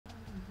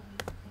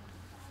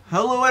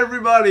Hello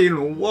everybody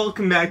and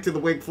welcome back to the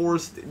Wake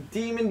Forest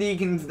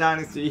Deacons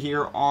Dynasty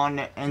here on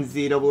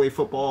NCAA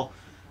Football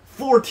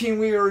 14.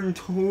 We are in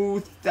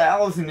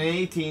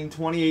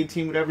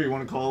 2018, whatever you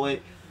want to call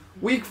it.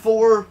 Week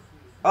 4,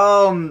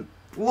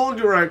 little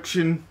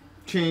direction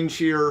change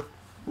here,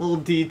 little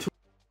detour.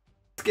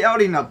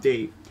 Scouting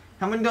update.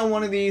 Haven't done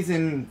one of these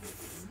in,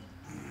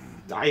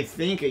 I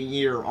think, a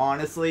year,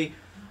 honestly.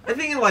 I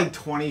think in like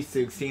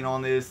 2016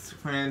 on this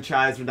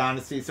franchise or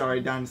Dynasty,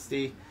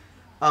 Dynasty.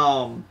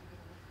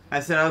 I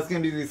said I was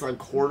going to do these like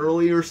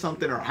quarterly or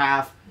something, or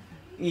half.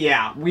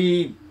 Yeah,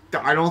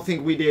 I don't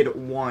think we did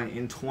one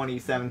in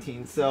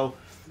 2017. So,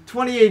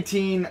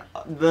 2018,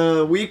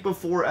 the week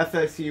before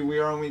FSU, we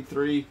are on week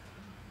 3,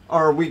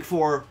 or week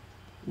 4.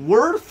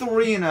 We're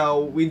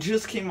 3-0. We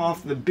just came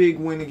off the big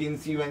win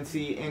against UNC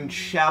in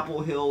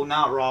Chapel Hill,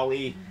 not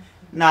Raleigh,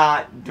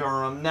 not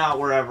Durham, not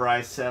wherever I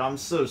said. I'm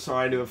so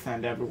sorry to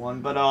offend everyone.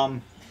 But,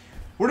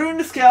 we're doing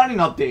the scouting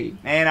update,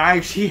 and I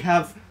actually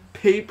have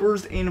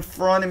papers in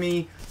front of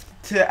me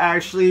to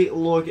actually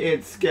look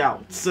at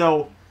scouts.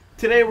 So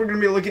today we're going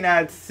to be looking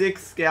at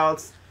 6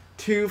 scouts,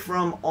 2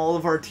 from all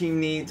of our team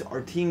needs.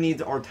 Our team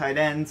needs are tight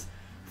ends,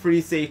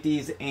 free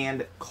safeties,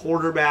 and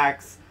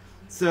quarterbacks.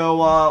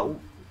 So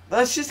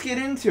let's just get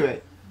into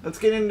it. Let's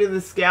get into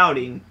the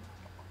scouting.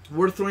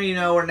 We're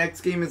 3-0. Our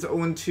next game is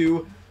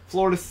 0-2,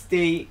 Florida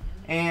State,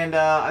 and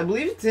I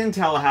believe it's in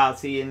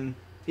Tallahassee. And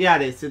yeah,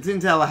 it is. It's in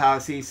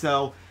Tallahassee.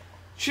 So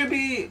should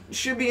be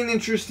an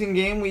interesting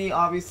game. We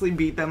obviously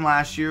beat them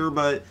last year,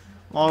 but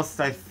lost,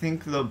 I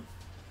think, the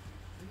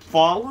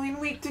following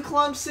week to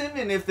Clemson.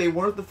 And if they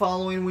weren't the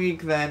following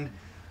week, then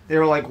they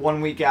were like 1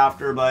 week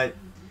after. But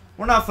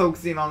we're not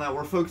focusing on that.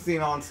 We're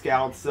focusing on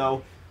scouts.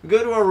 So we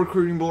go to our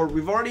recruiting board.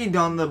 We've already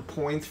done the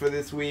points for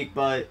this week,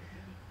 but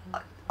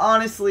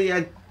honestly,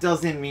 it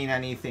doesn't mean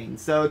anything.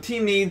 So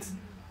team needs,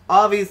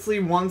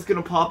 obviously, one's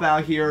going to pop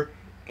out here,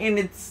 and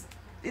it's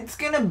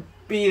going to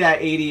be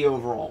that 80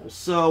 overall.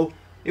 So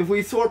if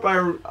we sort by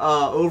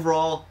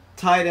overall,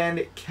 tight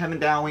end Kevin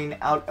Dowling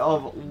out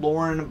of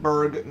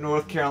Laurinburg,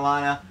 North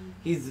Carolina.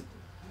 He's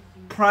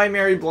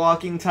primary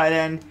blocking tight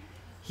end.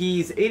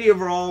 He's 80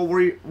 overall.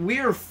 We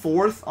are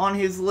 4th on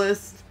his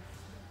list.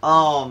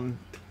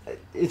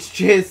 It's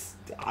just,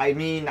 I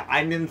mean,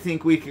 I didn't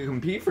think we could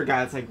compete for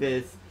guys like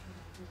this.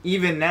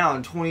 Even now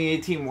in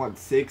 2018, what,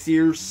 6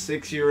 years?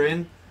 6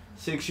 years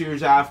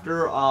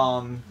after.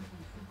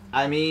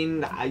 I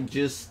mean, I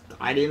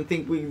didn't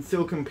think we could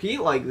still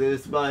compete like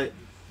this, but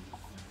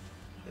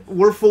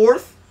we're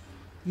 4th.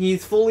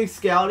 He's fully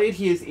scouted.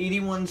 He has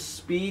 81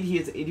 speed. He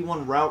has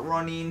 81 route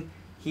running.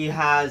 He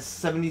has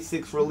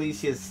 76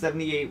 release. He has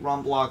 78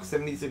 run block,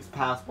 76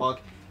 pass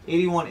block,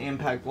 81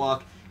 impact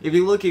block. If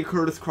you look at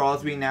Curtis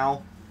Crosby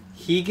now,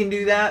 he can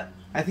do that.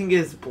 I think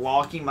his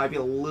blocking might be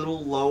a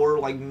little lower,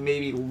 like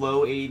maybe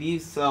low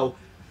 80s. So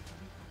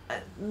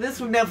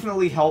this would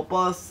definitely help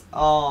us.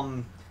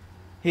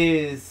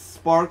 His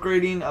spark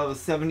rating of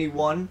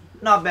 71,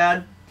 not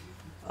bad.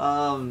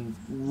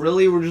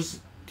 Really, we're just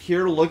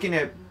here looking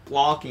at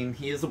blocking.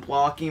 He is a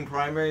blocking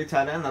primary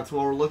tight end. That's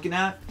what we're looking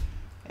at.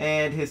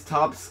 And his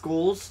top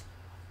schools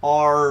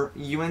are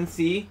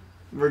UNC,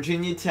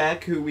 Virginia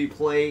Tech, who we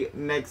play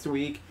next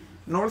week,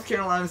 North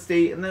Carolina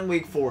State, and then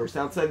Wake Forest.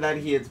 Outside that,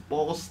 he has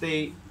Ball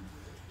State,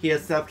 he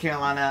has South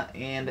Carolina,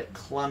 and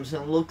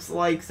Clemson. Looks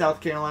like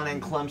South Carolina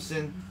and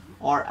Clemson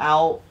are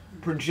out.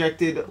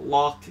 Projected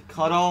locked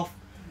cutoff.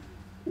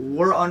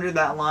 We're under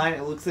that line.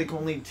 It looks like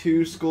only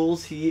 2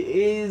 schools.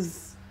 He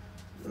is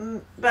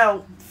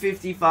about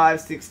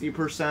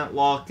 55-60%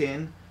 locked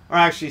in, or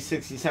actually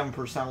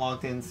 67%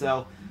 locked in.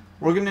 So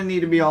we're going to need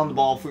to be on the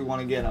ball if we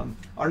want to get him.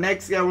 Our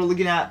next guy we're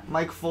looking at,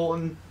 Mike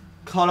Fulton,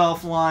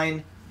 cutoff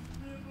line.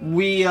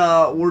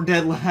 We're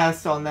dead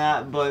last on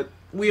that, but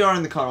we are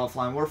in the cutoff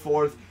line. We're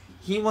 4th.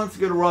 He wants to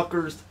go to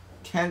Rutgers,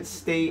 Kent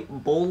State,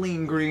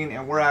 Bowling Green,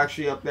 and we're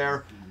actually up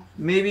there.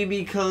 Maybe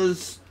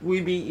because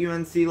we beat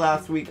UNC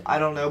last week, I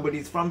don't know, but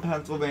he's from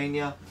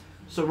Pennsylvania.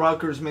 So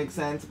Rutgers makes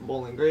sense,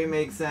 Bowling Green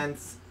makes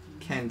sense,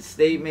 Kent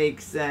State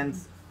makes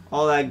sense,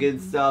 all that good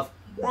stuff.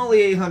 We're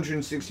only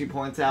 860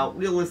 points out.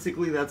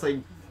 Realistically, that's like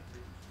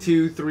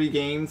 2-3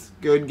 games,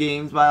 good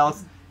games by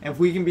us. And if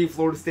we can beat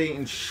Florida State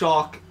and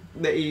shock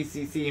the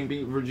ACC and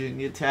beat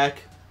Virginia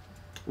Tech,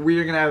 we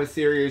are going to have a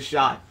serious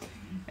shot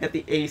at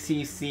the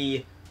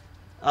ACC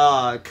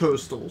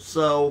Coastal.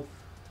 So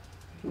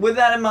with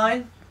that in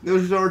mind,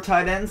 those are our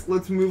tight ends.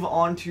 Let's move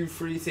on to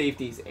free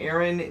safeties.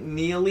 Aaron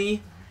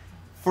Neely.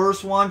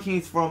 First one,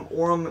 he's from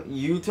Orem,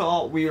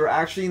 Utah. We are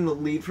actually in the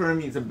lead for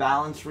him. He's a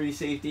balanced free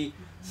safety.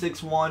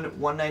 6'1",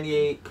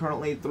 198,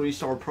 currently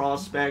 3-star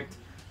prospect.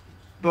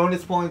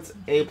 Bonus points,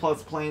 A+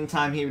 playing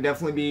time. He would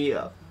definitely be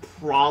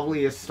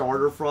probably a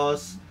starter for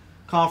us.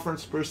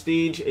 Conference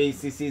prestige,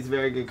 ACC is a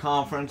very good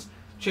conference.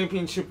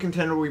 Championship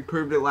contender, we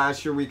proved it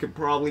last year. We could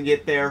probably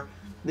get there.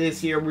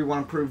 This year, we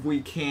want to prove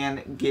we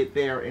can get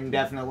there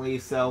indefinitely.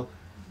 So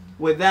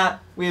with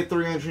that, we have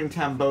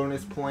 310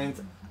 bonus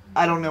points.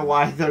 I don't know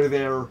why they're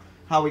there,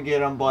 how we get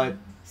them, but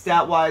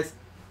stat-wise,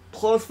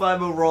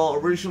 +5 overall.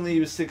 Originally he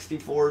was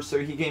 64, so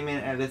he came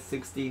in at a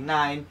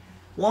 69.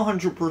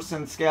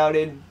 100%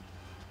 scouted.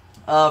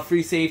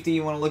 Free safety,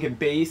 you want to look at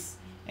base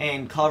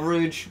and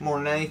coverage more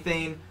than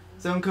anything.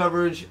 Zone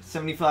coverage,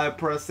 75,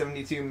 press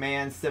 72,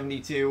 man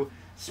 72,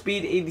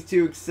 speed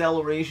 82,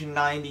 acceleration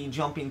 90,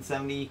 jumping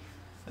 70,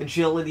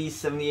 agility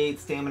 78,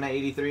 stamina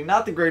 83.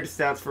 Not the greatest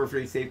stats for a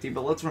free safety,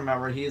 but let's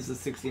remember he is a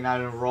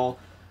 69 overall.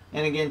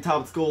 And again,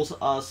 top schools,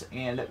 us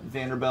and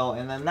Vanderbilt.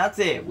 And then that's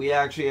it. We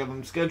actually have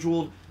him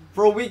scheduled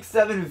for a Week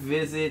 7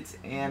 visit,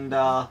 and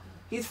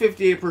he's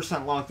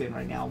 58% locked in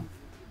right now.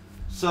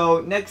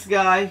 So, next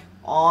guy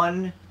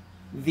on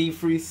the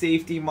free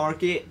safety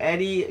market,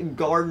 Eddie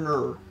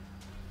Gardner.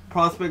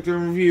 Prospect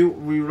overview,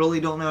 we really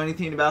don't know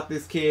anything about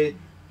this kid.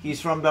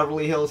 He's from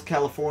Beverly Hills,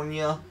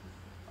 California.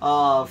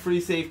 Free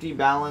safety,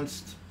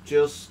 balanced,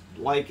 just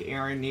like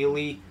Aaron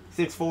Neely.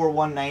 6'4",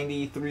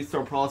 190,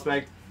 3-star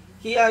prospect.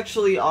 He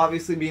actually,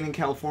 obviously being in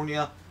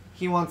California,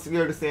 he wants to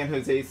go to San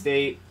Jose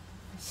State,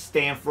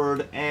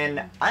 Stanford,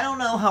 and I don't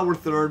know how we're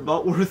third,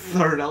 but we're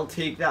third. I'll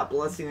take that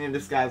blessing in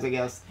disguise, I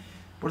guess.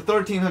 We're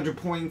 1,300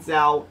 points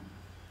out.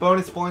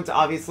 Bonus points,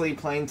 obviously,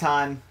 playing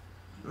time,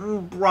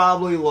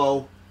 probably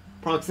low.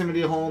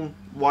 Proximity to home,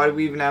 why do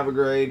we even have a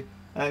grade?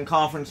 And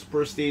conference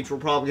prestige, we're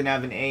probably going to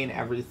have an A in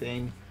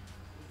everything.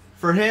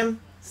 For him,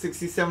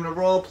 67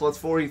 overall,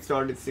 +4, he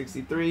started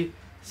 63.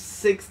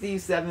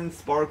 67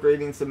 spark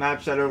rating, so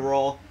match that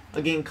overall.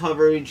 Again,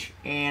 coverage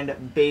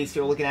and base,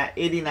 you're looking at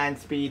 89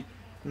 speed,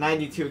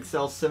 92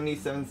 excel,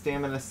 77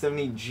 stamina,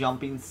 70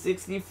 jumping,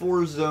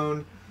 64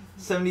 zone,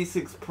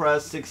 76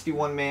 press,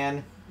 61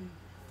 man.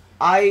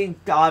 I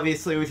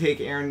obviously would take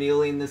Aaron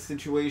Neely in this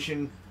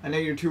situation. I know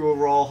you're 2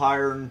 overall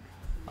higher, and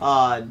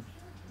I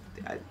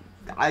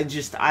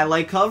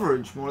like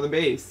coverage more than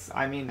base.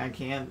 I mean, I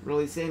can't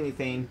really say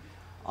anything.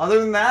 Other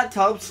than that,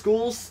 top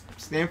schools,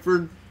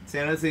 Stanford,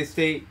 San Jose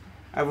State,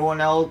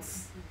 everyone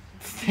else,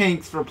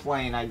 thanks for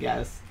playing, I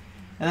guess.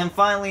 And then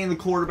finally in the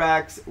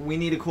quarterbacks, we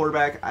need a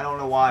quarterback. I don't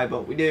know why,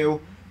 but we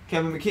do.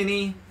 Kevin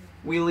McKinney,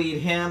 we lead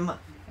him.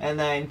 And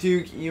then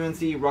Duke,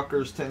 UNC,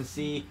 Rutgers,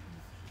 Tennessee.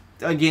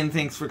 Again,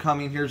 thanks for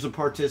coming. Here's a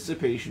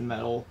participation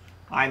medal.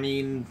 I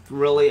mean,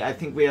 really, I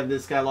think we have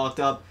this guy locked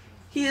up.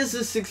 He is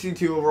a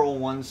 62 overall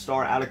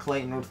 1-star out of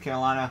Clayton, North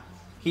Carolina.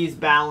 He's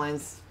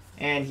balanced,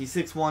 and he's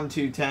 6'1",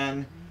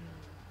 210.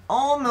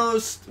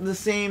 Almost the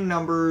same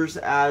numbers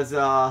as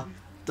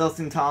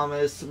Dustin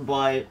Thomas,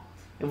 but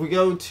if we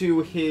go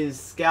to his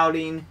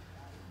scouting,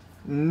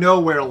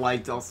 nowhere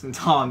like Dustin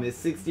Thomas.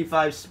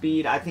 65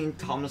 speed. I think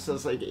Thomas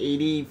has like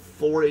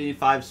 84,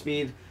 85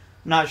 speed.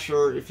 Not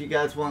sure. If you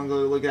guys want to go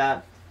look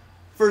at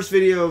first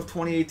video of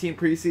 2018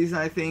 preseason,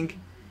 I think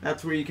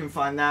that's where you can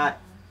find that.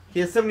 He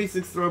has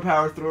 76 throw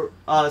power,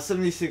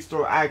 76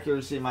 throw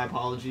accuracy, my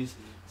apologies.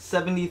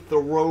 70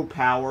 throw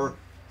power.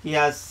 He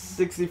has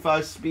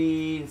 65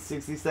 speed,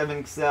 67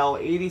 excel,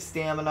 80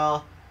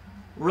 stamina.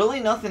 Really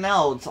nothing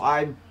else.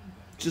 I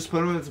just put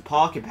him as a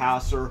pocket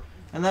passer.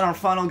 And then our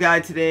final guy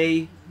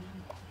today,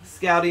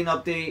 scouting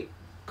update,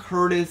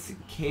 Curtis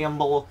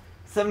Campbell.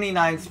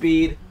 79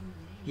 speed.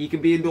 He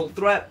could be a dual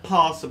threat,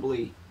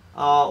 possibly.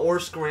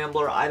 Or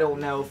scrambler, I don't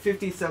know.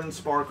 57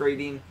 spark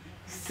rating.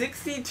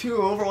 62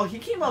 overall. He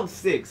came up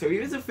 6, so he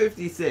was a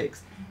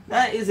 56.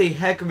 That is a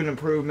heck of an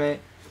improvement.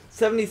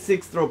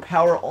 76 throw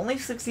power, only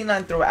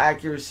 69 throw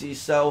accuracy,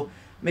 so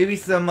maybe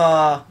some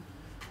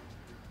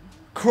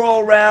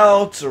curl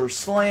routes or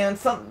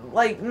slants, something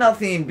like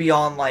nothing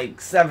beyond like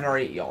 7 or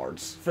 8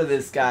 yards for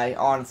this guy,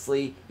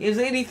 honestly. He has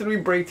 83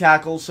 break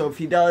tackles, so if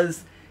he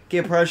does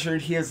get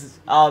pressured, he has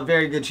a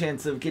very good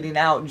chance of getting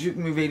out. Juke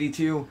move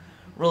 82,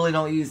 really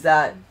don't use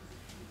that.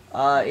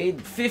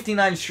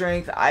 59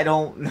 strength, I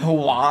don't know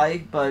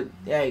why, but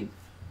hey,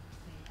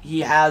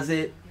 he has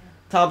it.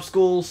 Top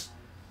schools,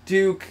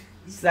 Duke,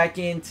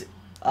 second,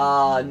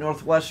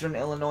 Northwestern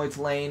Illinois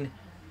Tulane.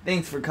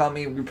 Thanks for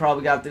coming. We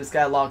probably got this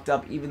guy locked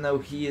up, even though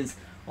he is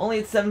only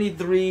at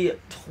 73,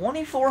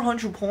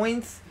 2,400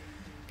 points.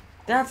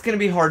 That's going to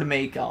be hard to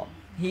make up.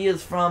 He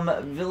is from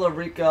Villa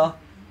Rica,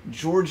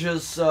 Georgia,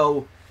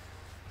 so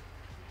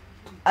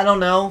I don't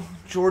know.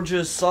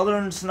 Georgia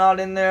Southern's not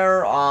in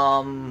there.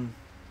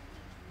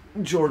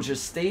 Georgia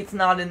State's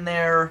not in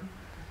there.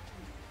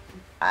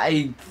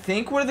 I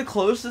think we're the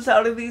closest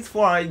out of these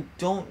 4. I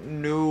don't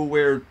know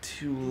where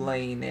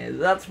Tulane is.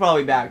 That's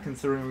probably bad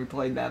considering we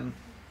played them.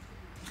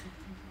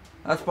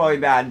 That's probably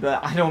bad,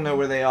 but I don't know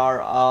where they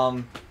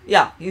are.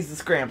 Yeah, he's the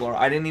scrambler.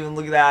 I didn't even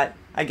look at that.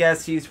 I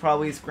guess he's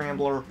probably a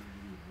scrambler.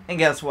 And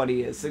guess what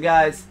he is. So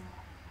guys,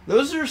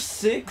 those are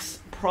 6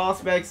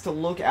 prospects to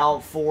look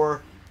out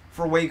for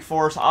Wake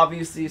Forest.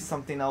 Obviously, if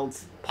something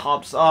else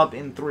pops up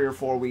in 3 or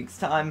 4 weeks'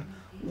 time.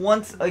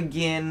 Once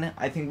again,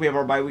 I think we have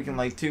our bye week in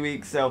like 2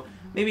 weeks, so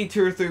maybe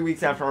 2 or 3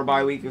 weeks after our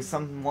bye week, if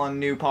someone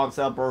new pops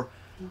up, or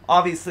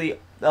obviously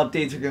the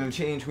updates are going to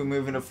change. We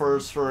move into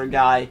first for a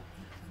guy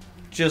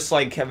just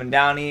like Kevin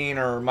Downing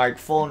or Mike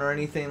Fulton or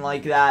anything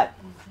like that.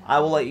 I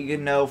will let you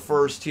know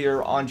first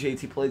here on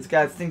JT Plays.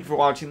 Guys, thank you for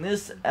watching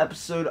this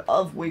episode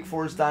of Wake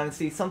Forest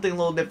Dynasty. Something a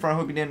little different. I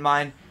hope you didn't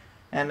mind.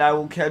 And I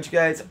will catch you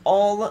guys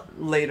all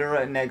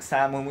later next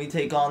time when we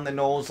take on the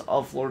Noles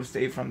of Florida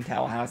State from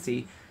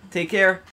Tallahassee. Take care.